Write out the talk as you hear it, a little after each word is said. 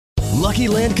Lucky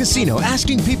Land Casino,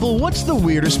 asking people, what's the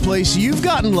weirdest place you've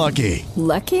gotten lucky?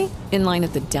 Lucky? In line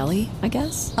at the deli, I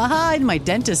guess? Aha, in my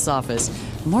dentist's office.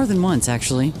 More than once,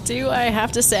 actually. Do I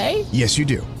have to say? Yes, you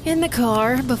do. In the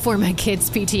car before my kids'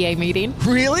 PTA meeting.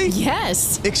 Really?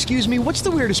 Yes. Excuse me, what's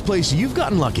the weirdest place you've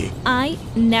gotten lucky? I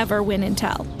never win and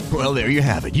tell. Well, there you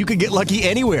have it. You can get lucky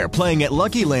anywhere, playing at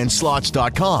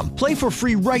LuckyLandSlots.com. Play for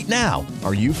free right now.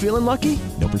 Are you feeling lucky?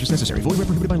 No purchase necessary. Void where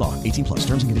prohibited by law. 18 plus.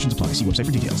 Terms and conditions apply. See website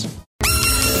for details.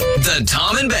 The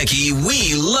Tom and Becky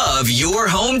We Love Your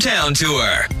Hometown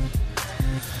Tour.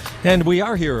 And we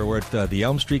are here. We're at the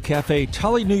Elm Street Cafe,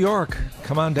 Tully, New York.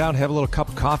 Come on down, have a little cup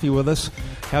of coffee with us,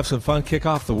 have some fun, kick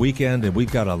off the weekend. And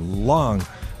we've got a long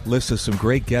list of some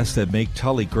great guests that make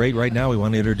Tully great. Right now, we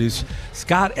want to introduce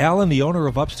Scott Allen, the owner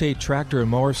of Upstate Tractor and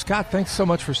Mower. Scott, thanks so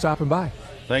much for stopping by.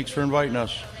 Thanks for inviting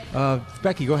us.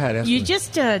 Becky, go ahead. You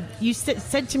just you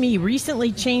said to me you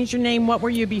recently changed your name. What were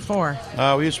you before?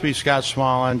 We used to be Scott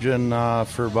Small Engine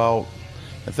for about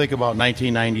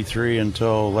 1993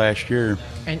 until last year.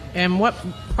 And what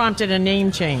prompted a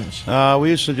name change?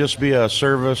 We used to just be a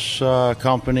service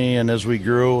company, and as we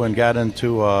grew and got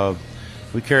into,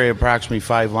 we carry approximately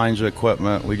 5 lines of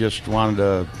equipment. We just wanted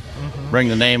to bring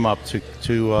the name up to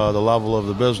the level of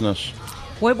the business.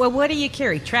 What do you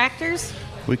carry? Tractors?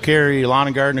 We carry lawn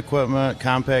and garden equipment,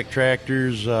 compact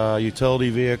tractors,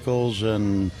 utility vehicles,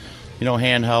 and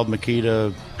handheld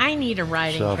Makita. I need a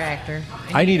riding tractor.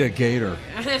 I need a gator.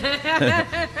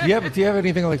 Do you have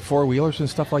anything like 4-wheelers and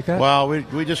stuff like that? Well,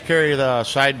 we just carry the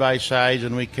side-by-sides,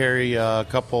 and we carry a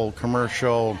couple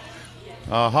commercial.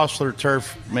 Hustler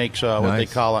Turf makes what they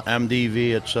call an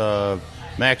MDV. It's a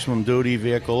maximum duty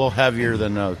vehicle, a little heavier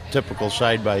than a typical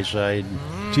side-by-side.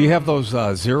 Do you have those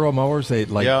zero mowers?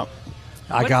 Yeah.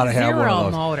 I gotta have one of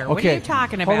those. Motor? Okay, what are you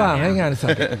talking about? Hold on, now? hang on a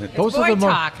second. Those are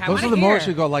the mowers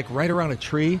that go like right around a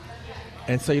tree,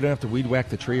 and so you don't have to weed whack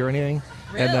the tree or anything.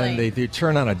 Really? And then they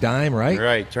turn on a dime, right?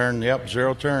 Right,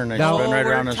 zero turn. They Now, spin right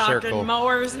around in we're a circle. talking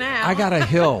mowers now. I got a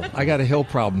hill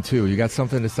problem too. You got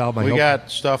something to solve my hill? We got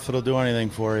stuff that'll do anything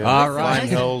for you. All right. Climb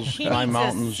hills, He climb needs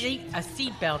mountains. a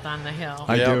seat belt on the hill.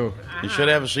 I do. You should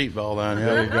have a seatbelt on. Yeah.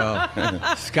 There you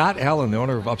go. Scott Allen, the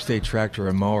owner of Upstate Tractor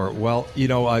and Mower. Well,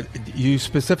 you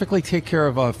specifically take care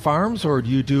of farms, or do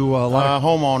you do a lot of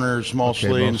homeowners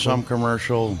mostly, and some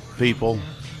commercial people.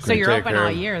 So you're open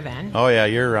all year then? Oh, yeah,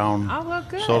 year-round. Oh, well,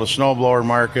 good. So the snowblower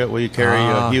market, we carry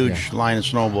a huge line of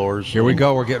snowblowers. Here we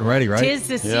go. We're getting ready, right? Tis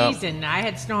the season. I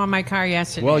had snow on my car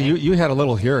yesterday. Well, you had a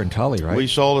little here in Tully, right? We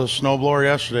sold a snowblower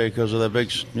yesterday because of the big,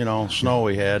 snow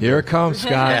we had. Here it comes,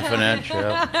 Scott. Half an inch,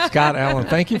 yeah. Scott Allen,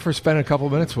 thank you for spending a couple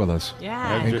minutes with us.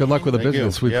 Yeah. And good luck with the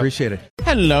business. We appreciate it.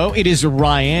 Hello, it is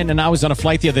Ryan, and I was on a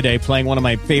flight the other day playing one of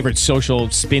my favorite social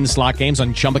spin slot games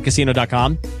on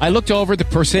ChumbaCasino.com. I looked over at the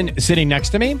person sitting next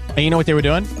to me, and you know what they were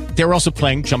doing? They were also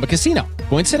playing Chumba Casino.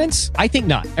 Coincidence? I think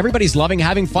not. Everybody's loving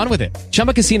having fun with it.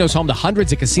 Chumba Casino is home to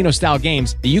hundreds of casino-style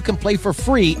games that you can play for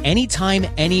free anytime,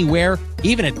 anywhere,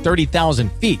 even at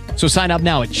 30,000 feet. So sign up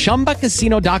now at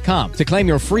ChumbaCasino.com to claim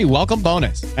your free welcome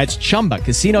bonus. That's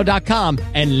ChumbaCasino.com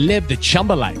and live the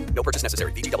Chumba life. No purchase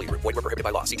necessary. VGW. Void where prohibited by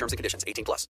law. See terms and conditions. 18 plus.